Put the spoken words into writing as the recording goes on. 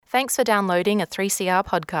Thanks for downloading a 3CR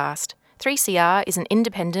podcast. 3CR is an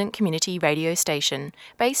independent community radio station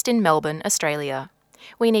based in Melbourne, Australia.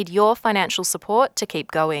 We need your financial support to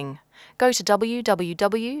keep going. Go to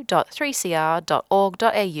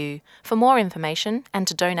www.3cr.org.au for more information and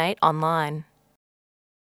to donate online.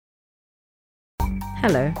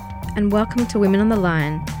 Hello, and welcome to Women on the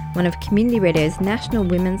Line, one of Community Radio's National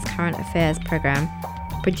Women's Current Affairs program,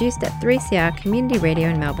 produced at 3CR Community Radio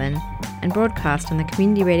in Melbourne and broadcast on the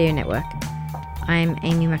Community Radio Network. I'm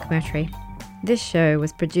Amy McMurtry. This show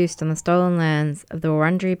was produced on the stolen lands of the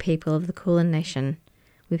Wurundjeri people of the Kulin Nation.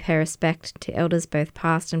 We pay respect to elders both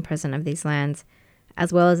past and present of these lands,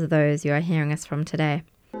 as well as those you are hearing us from today.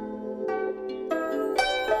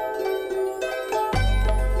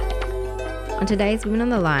 On today's Women on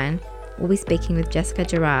the Line, we'll be speaking with Jessica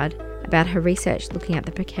Gerard about her research looking at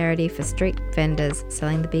the precarity for street vendors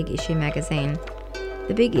selling The Big Issue magazine.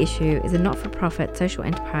 The Big Issue is a not-for-profit social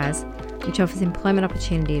enterprise which offers employment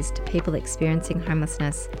opportunities to people experiencing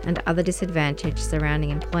homelessness and other disadvantage surrounding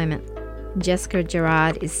employment. Jessica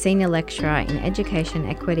Gerard is Senior Lecturer in Education,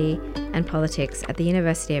 Equity and Politics at the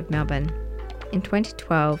University of Melbourne. In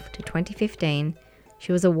 2012 to 2015,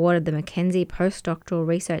 she was awarded the Mackenzie Postdoctoral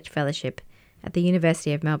Research Fellowship at the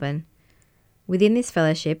University of Melbourne. Within this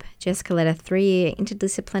fellowship, Jessica led a 3-year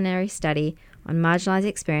interdisciplinary study on marginalised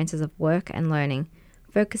experiences of work and learning,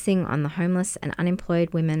 focusing on the homeless and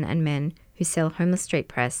unemployed women and men who sell homeless street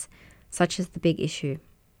press, such as The Big Issue.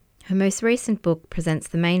 Her most recent book presents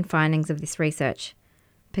the main findings of this research: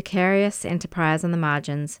 precarious enterprise on the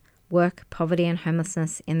margins, work, poverty and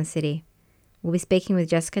homelessness in the city. We'll be speaking with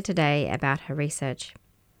Jessica today about her research.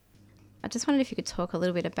 I just wondered if you could talk a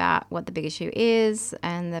little bit about what The Big Issue is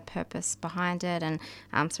and the purpose behind it and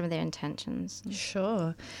some of their intentions.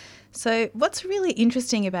 Sure. So what's really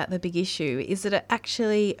interesting about The Big Issue is that it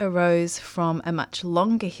actually arose from a much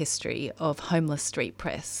longer history of homeless street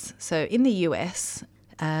press. So in the US,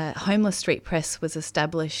 homeless street press was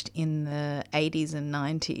established in the 80s and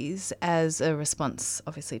 90s as a response,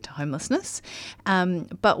 obviously, to homelessness,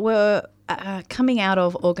 but were coming out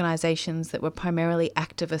of organisations that were primarily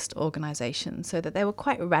activist organisations, so that they were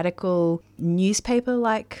quite radical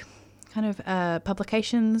newspaper-like kind of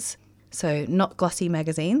publications, so not glossy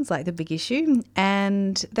magazines like The Big Issue,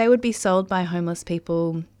 and they would be sold by homeless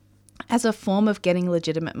people as a form of getting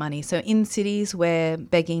legitimate money. So in cities where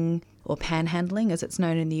begging or panhandling, as it's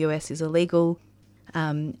known in the US, is illegal,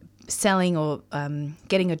 selling or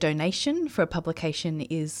getting a donation for a publication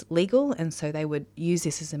is legal, and so they would use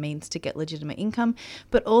this as a means to get legitimate income,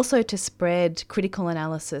 but also to spread critical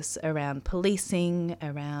analysis around policing,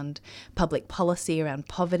 around public policy, around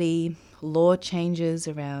poverty, law changes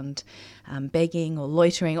around begging or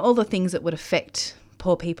loitering, all the things that would affect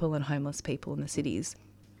poor people and homeless people in the cities.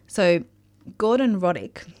 So Gordon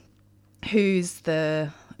Roddick, who's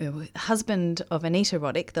the husband of Anita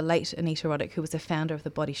Roddick, the late Anita Roddick, who was the founder of The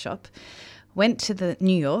Body Shop, went to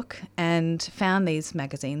New York and found these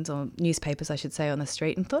magazines, or newspapers I should say, on the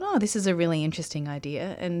street and thought, oh, this is a really interesting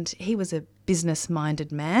idea. And he was a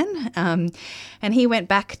business-minded man. And he went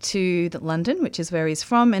back to London, which is where he's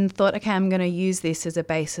from, and thought, okay, I'm going to use this as a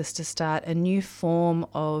basis to start a new form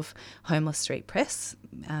of homeless street press,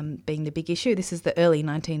 being The Big Issue. This is the early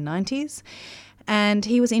 1990s. And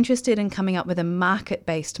he was interested in coming up with a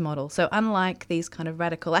market-based model. So unlike these kind of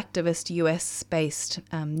radical activist US-based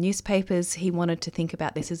newspapers, he wanted to think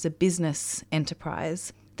about this as a business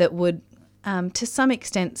enterprise that would, to some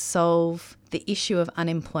extent, solve the issue of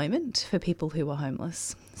unemployment for people who were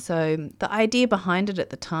homeless. So the idea behind it at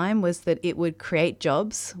the time was that it would create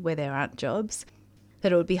jobs where there aren't jobs,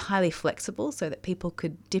 that it would be highly flexible so that people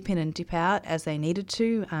could dip in and dip out as they needed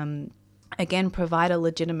to, again, provide a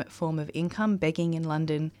legitimate form of income. Begging in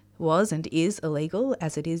London was and is illegal,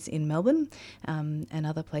 as it is in Melbourne and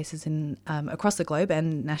other places in across the globe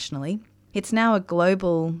and nationally. It's now a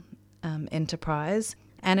global enterprise,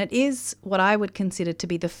 and it is what I would consider to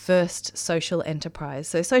be the first social enterprise.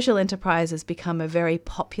 So social enterprise has become a very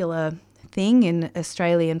popular thing in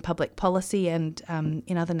Australian public policy and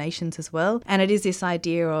in other nations as well. And it is this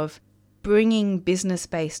idea of bringing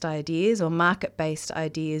business-based ideas or market-based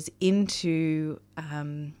ideas into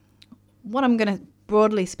what I'm going to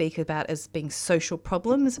broadly speak about as being social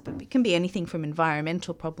problems, but it can be anything from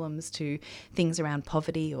environmental problems to things around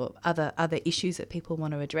poverty or other issues that people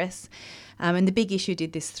want to address. And The Big Issue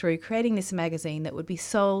did this through creating this magazine that would be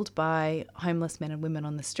sold by homeless men and women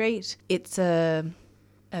on the street. It's a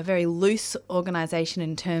very loose organisation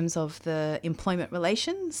in terms of the employment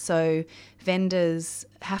relations. So vendors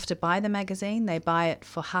have to buy the magazine. They buy it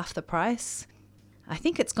for half the price. I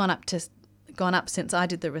think it's gone up to gone up since I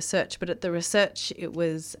did the research, but at the research it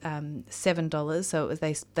was $7. So it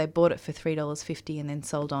was they bought it for $3.50 and then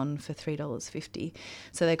sold on for $3.50.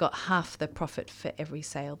 So they got half the profit for every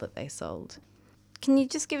sale that they sold. Can you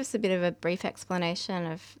just give us a bit of a brief explanation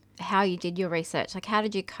of how you did your research? Like, how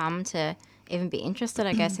did you come to even be interested,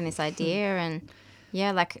 I guess, in this idea? And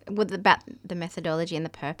about the methodology and the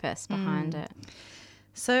purpose behind it?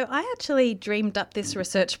 So I actually dreamed up this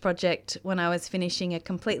research project when I was finishing a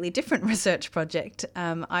completely different research project.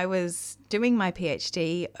 I was doing my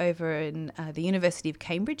PhD over in the University of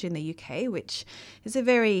Cambridge in the UK, which is a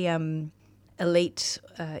very elite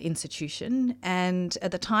institution. And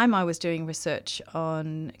at the time I was doing research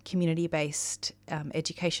on community-based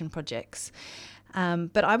education projects.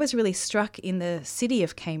 But I was really struck in the city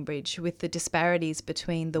of Cambridge with the disparities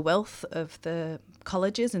between the wealth of the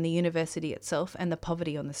colleges and the university itself and the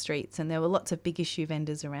poverty on the streets. And there were lots of big issue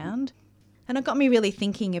vendors around. And it got me really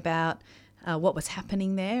thinking about what was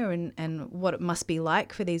happening there and what it must be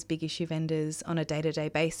like for these big issue vendors on a day-to-day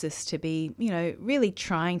basis to be, really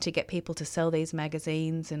trying to get people to sell these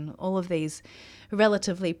magazines and all of these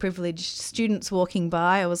relatively privileged students walking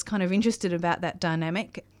by. I was kind of interested about that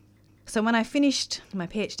dynamic. So when I finished, my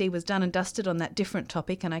PhD was done and dusted on that different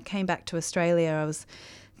topic, and I came back to Australia. I was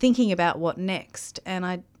thinking about what next, and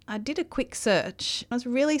I did a quick search. I was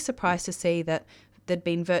really surprised to see that there'd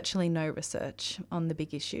been virtually no research on the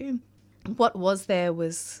big issue. What was there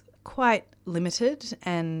was quite limited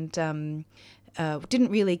and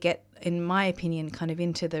didn't really get, in my opinion, kind of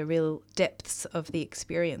into the real depths of the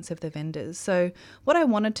experience of the vendors. So what I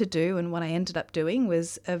wanted to do and what I ended up doing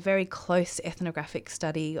was a very close ethnographic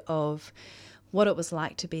study of what it was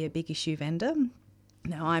like to be a big issue vendor.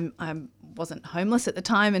 Now, I wasn't homeless at the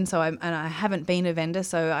time, and I haven't been a vendor,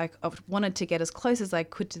 so I wanted to get as close as I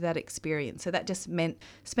could to that experience. So that just meant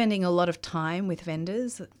spending a lot of time with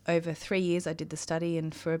vendors. Over 3 years I did the study,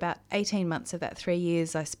 and for about 18 months of that 3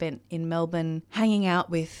 years I spent in Melbourne hanging out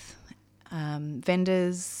with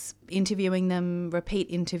vendors, interviewing them, repeat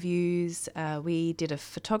interviews. We did a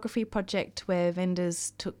photography project where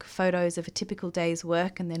vendors took photos of a typical day's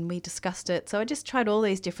work and then we discussed it. So I just tried all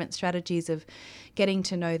these different strategies of getting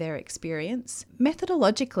to know their experience.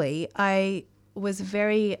 Methodologically, I was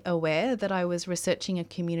very aware that I was researching a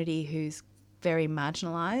community who's very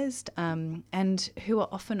marginalised and who are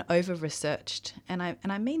often over-researched. And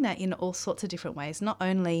I mean that in all sorts of different ways. Not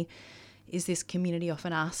only is this community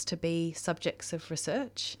often asked to be subjects of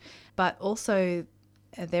research, but also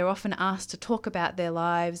they're often asked to talk about their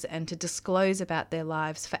lives and to disclose about their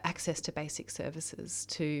lives for access to basic services,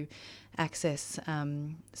 to access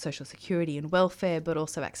social security and welfare, but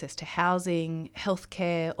also access to housing,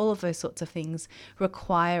 healthcare. All of those sorts of things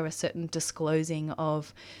require a certain disclosing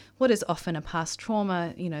of what is often a past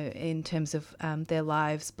trauma, in terms of their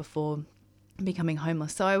lives before becoming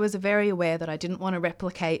homeless. So I was very aware that I didn't want to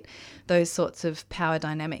replicate those sorts of power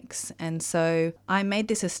dynamics. And so I made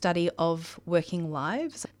this a study of working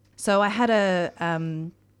lives. So I had a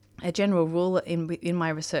general rule in my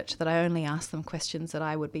research that I only asked them questions that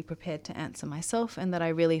I would be prepared to answer myself, and that I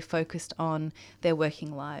really focused on their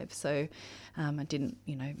working lives. So I didn't,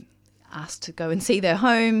 ask to go and see their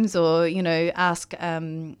homes or, ask,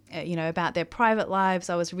 about their private lives.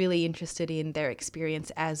 I was really interested in their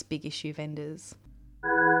experience as big issue vendors.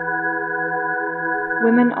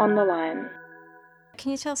 Women on the Line.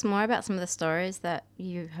 Can you tell us more about some of the stories that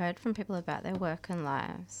you heard from people about their work and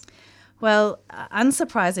lives? Well,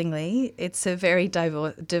 unsurprisingly, it's a very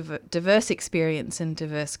diverse experience and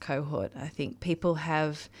diverse cohort. I think people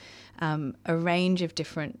have a range of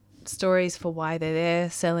different stories for why they're there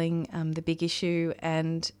selling the big issue,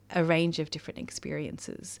 and a range of different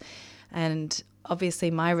experiences. And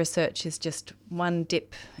obviously my research is just one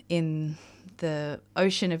dip in the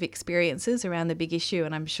ocean of experiences around the big issue,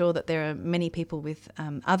 and I'm sure that there are many people with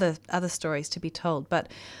other stories to be told.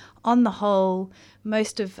 But on the whole,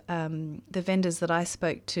 most of the vendors that I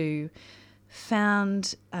spoke to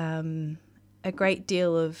found a great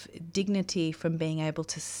deal of dignity from being able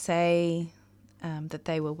to say that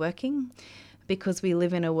they were working, because we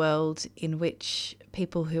live in a world in which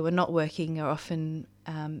people who are not working are often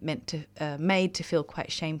made to feel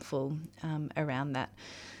quite shameful around that.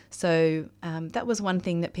 So that was one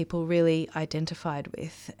thing that people really identified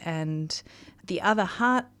with. And the other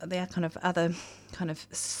other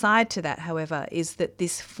side to that, however, is that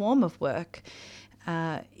this form of work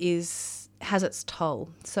has its toll.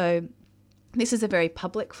 So this is a very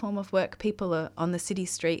public form of work. People are on the city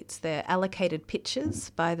streets. They're allocated pitches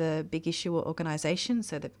by the big issue organisation,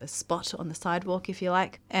 so a spot on the sidewalk, if you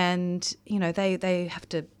like. And, they have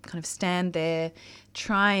to kind of stand there,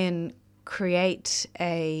 try and create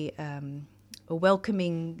a a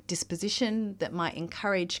welcoming disposition that might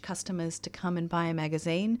encourage customers to come and buy a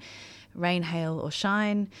magazine, rain, hail or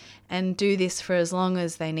shine, and do this for as long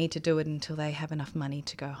as they need to do it until they have enough money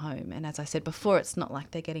to go home. And as I said before, it's not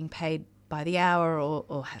like they're getting paid by the hour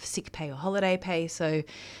or have sick pay or holiday pay. So,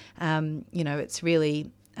 it's really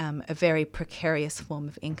a very precarious form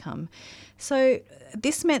of income. So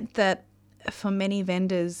this meant that for many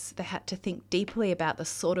vendors, they had to think deeply about the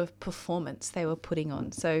sort of performance they were putting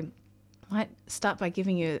on. So I might start by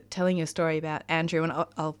telling you a story about Andrew, and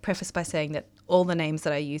I'll preface by saying that all the names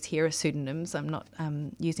that I use here are pseudonyms. I'm not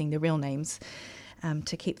using the real names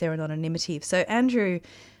to keep their anonymity. So Andrew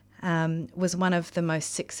was one of the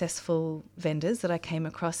most successful vendors that I came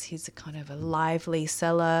across. He's a kind of a lively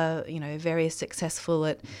seller, very successful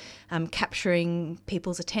at capturing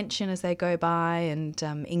people's attention as they go by and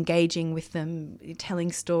engaging with them,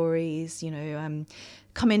 telling stories,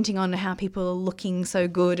 commenting on how people are looking so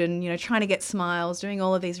good and, trying to get smiles, doing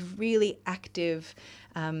all of these really active,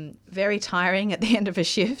 very tiring at the end of a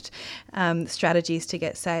shift strategies to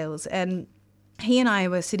get sales. And he and I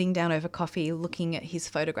were sitting down over coffee looking at his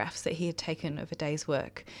photographs that he had taken of a day's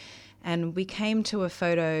work. And we came to a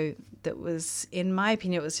photo that was, in my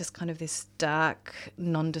opinion, it was just kind of this dark,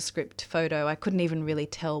 nondescript photo. I couldn't even really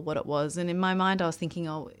tell what it was. And in my mind, I was thinking,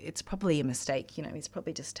 it's probably a mistake. He's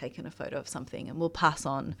probably just taken a photo of something and we'll pass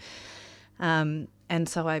on. And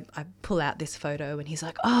so I pull out this photo and he's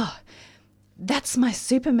like, "Oh, that's my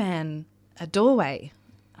Superman doorway."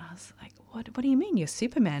 I was like, what do you mean your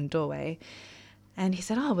Superman doorway? And he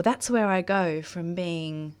said, "Oh, well, that's where I go from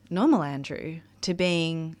being normal Andrew to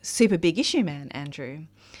being super big issue man Andrew."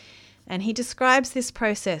 And he describes this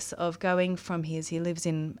process of going from he lives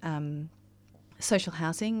in social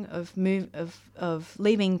housing, of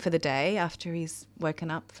leaving for the day after he's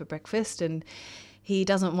woken up for breakfast, and he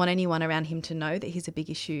doesn't want anyone around him to know that he's a big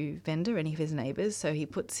issue vendor, any of his neighbours. So he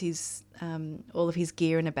puts his all of his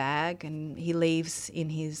gear in a bag and he leaves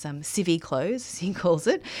in his civvy clothes, as he calls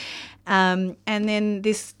it. And then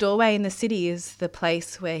this doorway in the city is the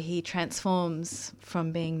place where he transforms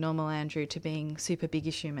from being normal Andrew to being super big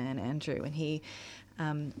issue man Andrew. And he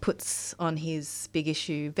puts on his big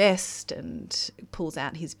issue vest and pulls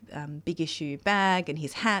out his big issue bag and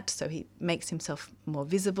his hat, so he makes himself more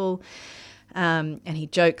visible. And he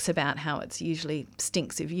jokes about how it's usually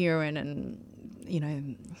stinks of urine and,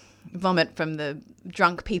 vomit from the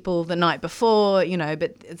drunk people the night before,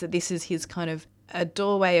 but this is his kind of a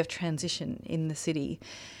doorway of transition in the city.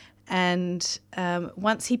 And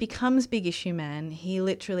once he becomes big issue man, he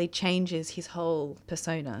literally changes his whole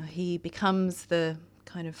persona. He becomes the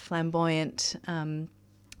kind of flamboyant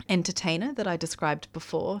entertainer that I described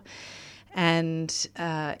before, and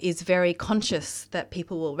is very conscious that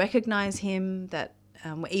people will recognise him, that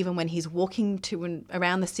even when he's walking to and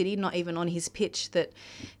around the city, not even on his pitch, that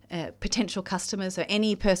potential customers or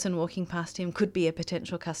any person walking past him could be a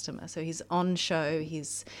potential customer. So he's on show,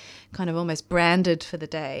 he's kind of almost branded for the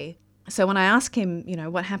day. So when I ask him,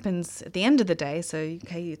 what happens at the end of the day, so,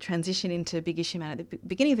 you transition into big issue man at the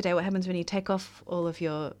beginning of the day, what happens when you take off all of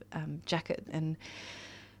your jacket? And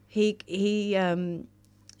he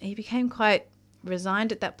became quite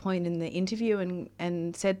resigned at that point in the interview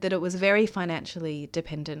and said that it was very financially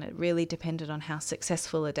dependent. It really depended on how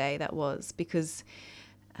successful a day that was, because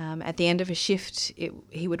at the end of a shift,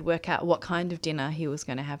 he would work out what kind of dinner he was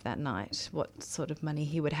going to have that night, what sort of money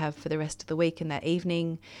he would have for the rest of the week and that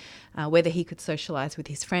evening, whether he could socialise with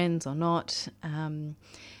his friends or not.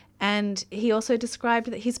 And he also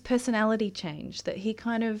described that his personality changed, that he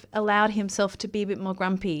kind of allowed himself to be a bit more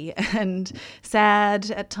grumpy and sad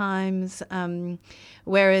at times,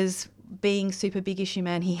 whereas being super big issue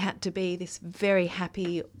man, he had to be this very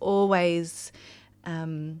happy, always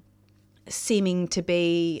seeming to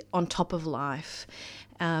be on top of life.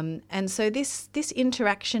 And so this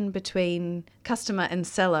interaction between customer and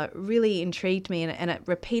seller really intrigued me, and it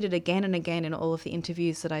repeated again and again in all of the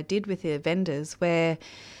interviews that I did with the vendors, where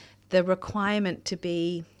the requirement to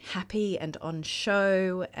be happy and on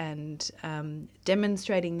show and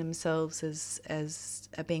demonstrating themselves as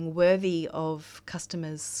being worthy of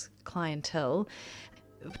customers' clientele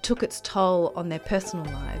took its toll on their personal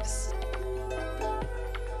lives.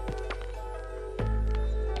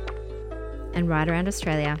 And right around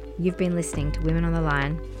Australia, you've been listening to Women on the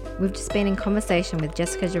Line. We've just been in conversation with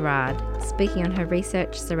Jessica Gerard, speaking on her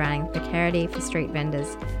research surrounding the precarity for street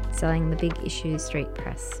vendors selling the big issue street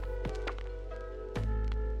press.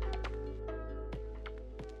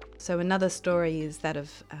 So another story is that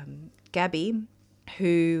of Gabby,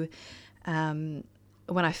 who, when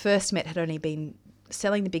I first met, had only been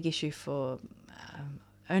selling the big issue for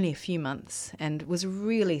only a few months and was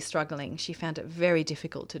really struggling. She found it very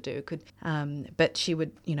difficult to do. But she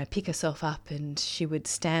would, pick herself up and she would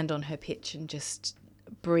stand on her pitch and just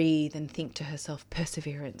breathe and think to herself,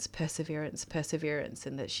 perseverance, perseverance, perseverance,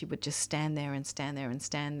 and that she would just stand there and stand there and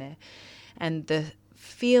stand there. And the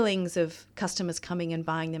feelings of customers coming and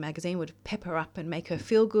buying the magazine would pep her up and make her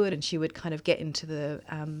feel good, and she would kind of get into the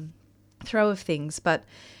throw of things. But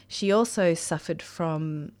she also suffered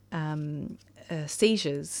from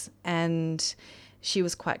seizures, and she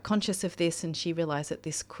was quite conscious of this, and she realised that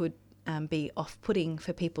this could be off-putting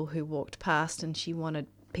for people who walked past, and she wanted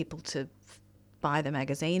people to buy the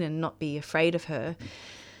magazine and not be afraid of her.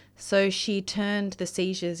 So she turned the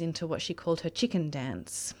seizures into what she called her chicken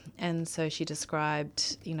dance. And so she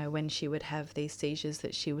described, when she would have these seizures,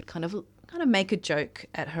 that she would kind of make a joke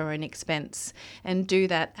at her own expense and do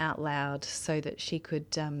that out loud so that she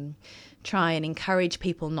could try and encourage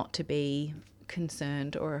people not to be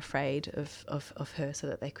concerned or afraid of her, so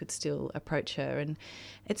that they could still approach her. And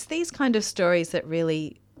it's these kind of stories that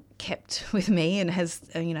really kept with me and has,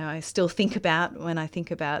 I still think about when I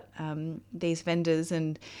think about these vendors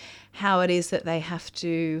and how it is that they have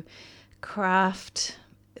to craft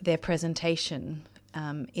their presentation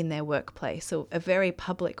in their workplace, so a very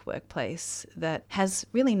public workplace that has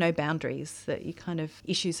really no boundaries, that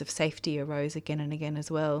issues of safety arose again and again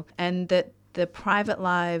as well, and that the private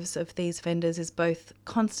lives of these vendors is both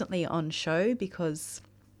constantly on show because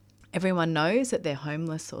everyone knows that they're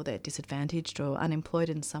homeless or they're disadvantaged or unemployed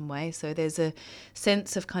in some way. So there's a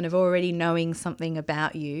sense of kind of already knowing something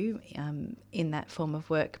about you in that form of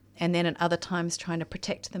work. And then at other times trying to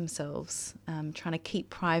protect themselves, trying to keep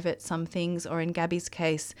private some things, or in Gabby's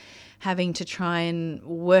case, having to try and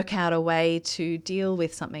work out a way to deal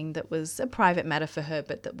with something that was a private matter for her,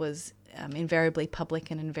 but that was invariably public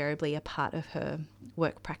and invariably a part of her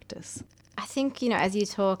work practice. I think, as you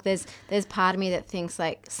talk, there's part of me that thinks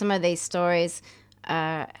like some of these stories,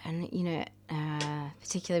 particularly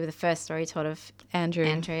with the first story told of Andrew,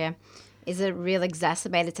 is a real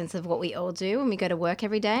exacerbated sense of what we all do when we go to work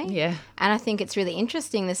every day. Yeah. And I think it's really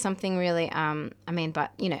interesting. There's something really,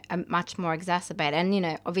 much more exacerbated.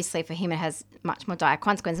 And, obviously for him it has much more dire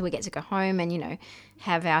consequences. We get to go home and,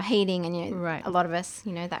 have our heating and, right. A lot of us,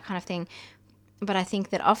 that kind of thing. But I think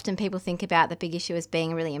that often people think about the big issue as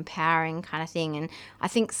being a really empowering kind of thing. And I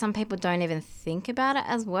think some people don't even think about it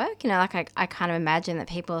as work. I kind of imagine that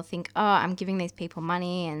people think, oh, I'm giving these people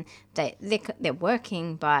money and they're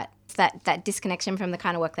working, but that disconnection from the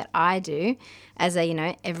kind of work that I do as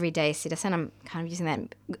a, everyday citizen. I'm kind of using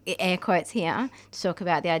that air quotes here to talk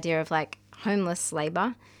about the idea of like homeless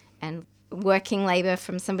labour and working labour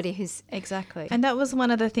from somebody who's... Exactly. And that was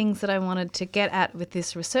one of the things that I wanted to get at with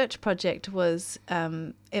this research project was,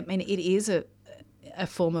 it is a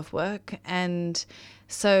form of work. And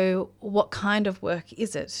so what kind of work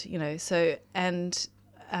is it?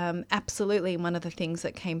 Absolutely one of the things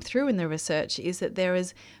that came through in the research is that there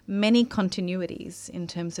is many continuities in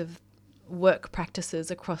terms of work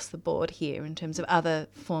practices across the board here in terms of other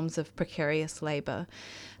forms of precarious labour.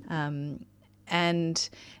 And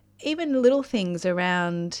even little things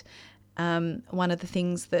around one of the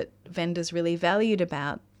things that vendors really valued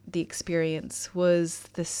about the experience was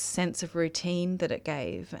the sense of routine that it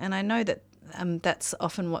gave. And I know that that's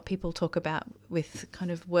often what people talk about with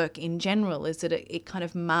kind of work in general, is that it kind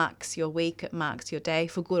of marks your week, it marks your day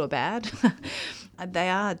for good or bad. They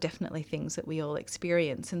are definitely things that we all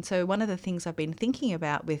experience. And so one of the things I've been thinking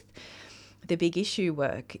about with the big issue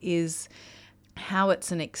work is how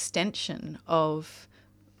it's an extension of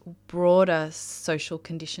broader social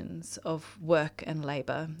conditions of work and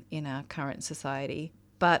labour in our current society,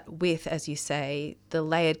 but with, as you say, the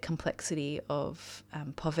layered complexity of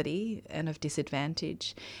poverty and of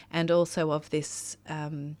disadvantage, and also of this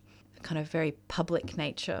kind of very public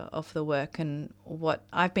nature of the work, and what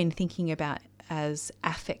I've been thinking about as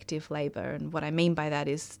affective labour. And what I mean by that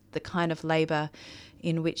is the kind of labour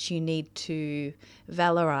in which you need to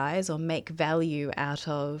valorise or make value out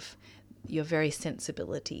of your very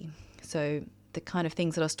sensibility. So the kind of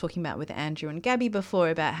things that I was talking about with Andrew and Gabby before,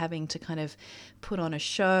 about having to kind of put on a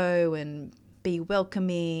show and be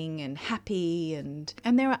welcoming and happy, and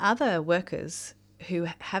there are other workers who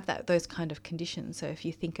have those kind of conditions. So if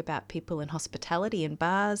you think about people in hospitality in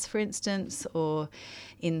bars, for instance, or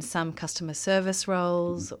in some customer service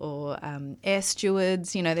roles, or air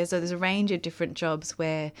stewards, there's a range of different jobs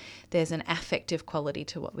where there's an affective quality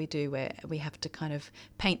to what we do, where we have to kind of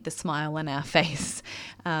paint the smile on our face,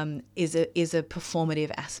 is a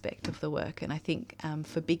performative aspect of the work. And I think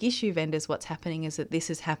for big issue vendors, what's happening is that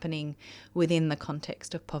this is happening within the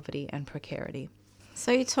context of poverty and precarity.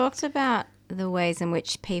 So you talked about the ways in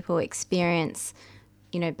which people experience,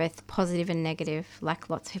 both positive and negative, like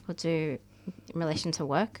lots of people do in relation to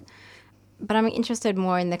work. But I'm interested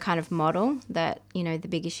more in the kind of model that, the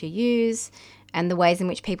Big Issue use and the ways in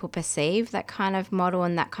which people perceive that kind of model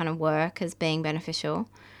and that kind of work as being beneficial.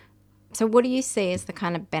 So what do you see as the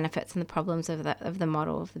kind of benefits and the problems of the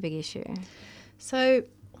model of the Big Issue? So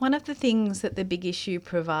one of the things that the Big Issue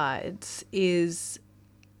provides is,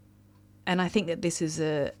 and I think that this is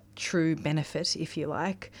a true benefit, if you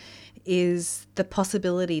like, is the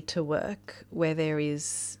possibility to work where there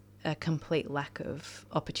is a complete lack of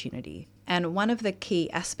opportunity. And one of the key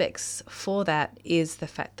aspects for that is the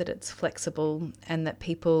fact that it's flexible and that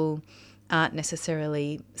people aren't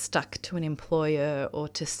necessarily stuck to an employer or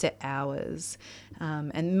to set hours.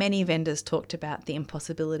 And many vendors talked about the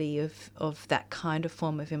impossibility of that kind of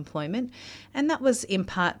form of employment. And that was in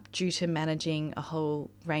part due to managing a whole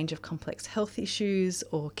range of complex health issues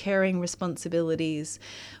or caring responsibilities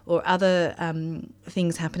or other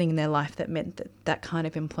things happening in their life that meant that that kind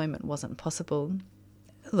of employment wasn't possible.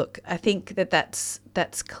 Look, I think that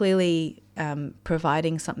that's clearly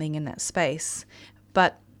providing something in that space.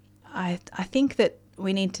 But I think that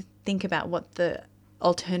we need to think about what the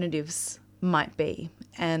alternatives might be.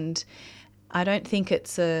 And I don't think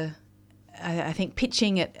I think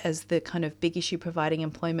pitching it as the kind of Big Issue providing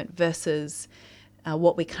employment versus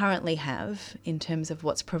what we currently have in terms of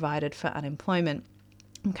what's provided for unemployment.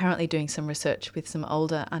 I'm currently doing some research with some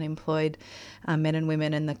older unemployed men and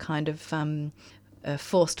women and the kind of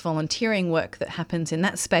forced volunteering work that happens in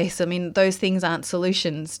that space. I mean, those things aren't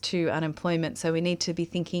solutions to unemployment. So we need to be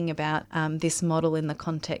thinking about this model in the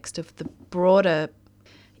context of the broader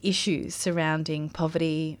issues surrounding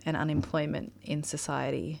poverty and unemployment in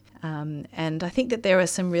society. And I think that there are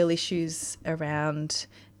some real issues around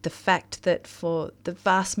the fact that for the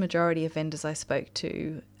vast majority of vendors I spoke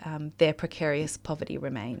to, their precarious poverty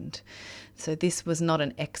remained. So this was not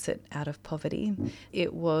an exit out of poverty.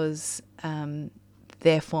 It was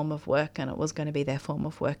their form of work, and it was going to be their form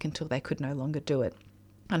of work until they could no longer do it.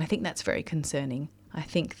 And I think that's very concerning. I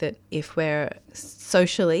think that if we're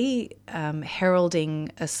socially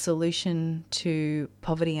heralding a solution to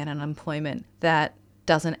poverty and unemployment that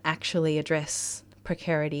doesn't actually address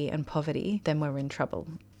precarity and poverty, then we're in trouble.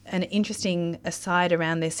 An interesting aside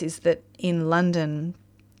around this is that in London,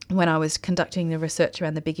 when I was conducting the research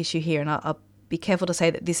around the Big Issue here, and I'll be careful to say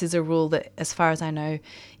that this is a rule that, as far as I know,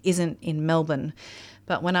 isn't in Melbourne,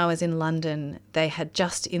 but when I was in London, they had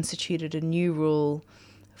just instituted a new rule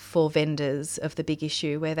for vendors of the Big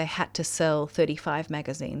Issue where they had to sell 35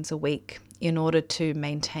 magazines a week in order to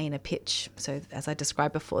maintain a pitch. So as I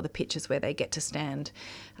described before, the pitch is where they get to stand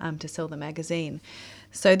to sell the magazine.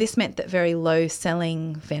 So this meant that very low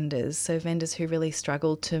selling vendors, so vendors who really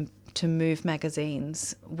struggled to move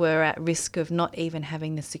magazines, were at risk of not even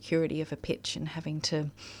having the security of a pitch and having to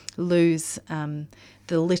lose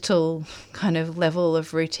the little kind of level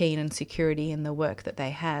of routine and security in the work that they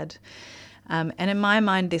had. And in my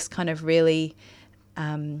mind, this kind of really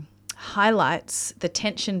highlights the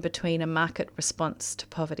tension between a market response to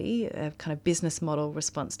poverty, a kind of business model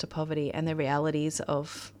response to poverty, and the realities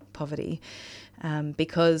of poverty.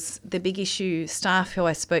 Because the Big Issue staff who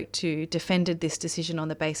I spoke to defended this decision on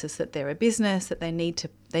the basis that they're a business, that they need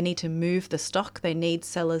to move the stock, they need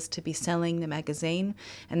sellers to be selling the magazine,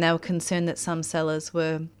 and they were concerned that some sellers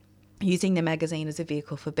were using the magazine as a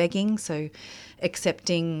vehicle for begging, so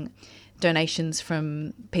accepting donations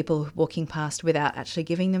from people walking past without actually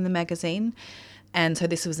giving them the magazine. And so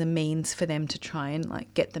this was a means for them to try and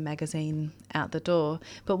get the magazine out the door.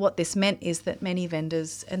 But what this meant is that many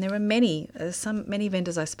vendors, and there were many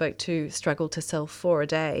vendors I spoke to, struggled to sell 4 a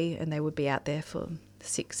day, and they would be out there for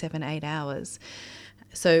 6, 7, 8 hours.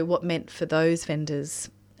 So what meant for those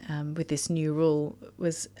vendors with this new rule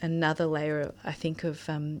was another layer, I think, of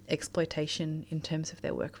exploitation in terms of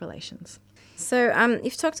their work relations. So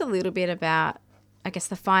you've talked a little bit about, I guess,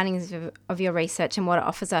 the findings of your research and what it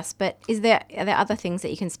offers us, but are there other things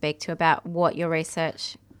that you can speak to about what your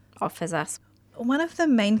research offers us? One of the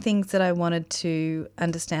main things that I wanted to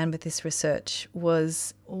understand with this research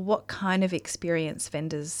was what kind of experience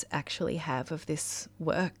vendors actually have of this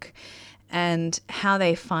work and how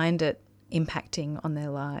they find it impacting on their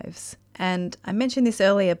lives. And I mentioned this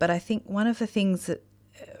earlier, but I think one of the things that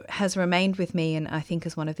has remained with me, and I think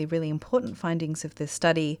is one of the really important findings of this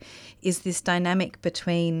study, is this dynamic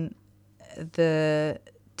between the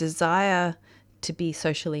desire to be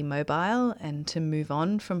socially mobile and to move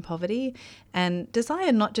on from poverty, and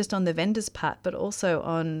desire not just on the vendors' part, but also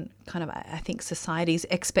on kind of, I think, society's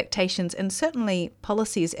expectations and certainly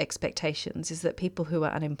policy's expectations is that people who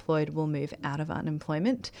are unemployed will move out of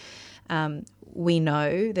unemployment. We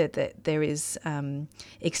know that there is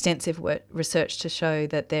extensive research to show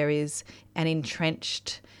that there is an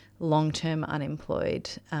entrenched long-term unemployed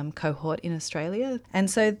cohort in Australia. And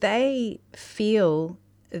so they feel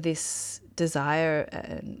this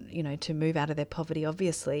desire, to move out of their poverty,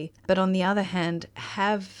 obviously, but on the other hand,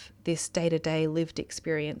 have this day-to-day lived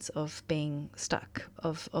experience of being stuck,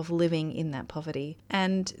 of living in that poverty.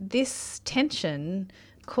 And this tension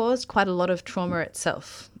caused quite a lot of trauma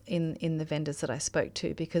itself in the vendors that I spoke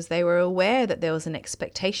to, because they were aware that there was an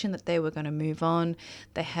expectation that they were going to move on.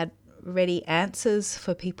 They had ready answers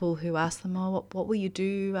for people who asked them, what will you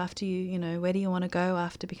do after where do you want to go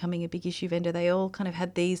after becoming a big issue vendor? They all kind of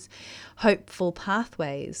had these hopeful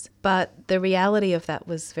pathways, but the reality of that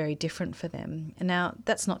was very different for them. And now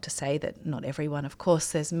that's not to say that not everyone, of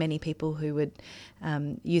course, there's many people who would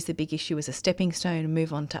use the big issue as a stepping stone and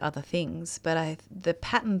move on to other things. But the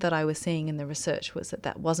pattern that I was seeing in the research was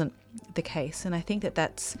that wasn't the case. And I think that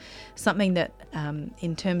that's something that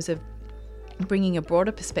in terms of bringing a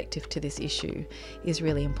broader perspective to this issue is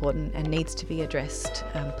really important and needs to be addressed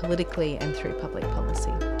politically and through public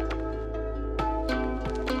policy.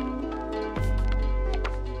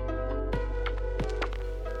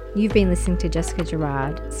 You've been listening to Jessica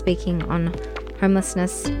Gerard speaking on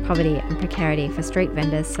homelessness, poverty and precarity for street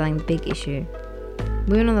vendors selling the big issue.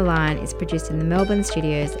 Women on the Line is produced in the Melbourne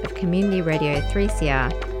studios of Community Radio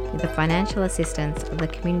 3CR with the financial assistance of the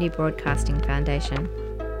Community Broadcasting Foundation.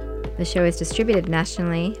 The show is distributed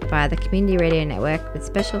nationally via the Community Radio Network with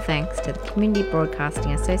special thanks to the Community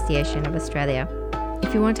Broadcasting Association of Australia.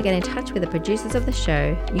 If you want to get in touch with the producers of the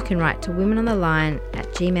show, you can write to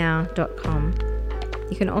womenontheline@gmail.com.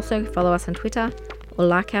 You can also follow us on Twitter or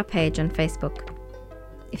like our page on Facebook.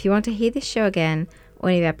 If you want to hear this show again or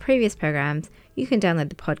any of our previous programs, you can download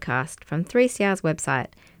the podcast from 3CR's website,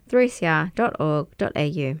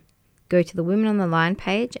 3cr.org.au. Go to the Women on the Line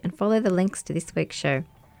page and follow the links to this week's show.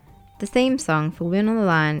 The theme song for Women on the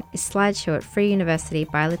Line is Slideshow at Free University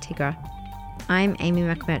by La Tigra. I'm Amy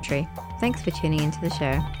McMurtry. Thanks for tuning into the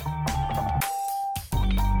show.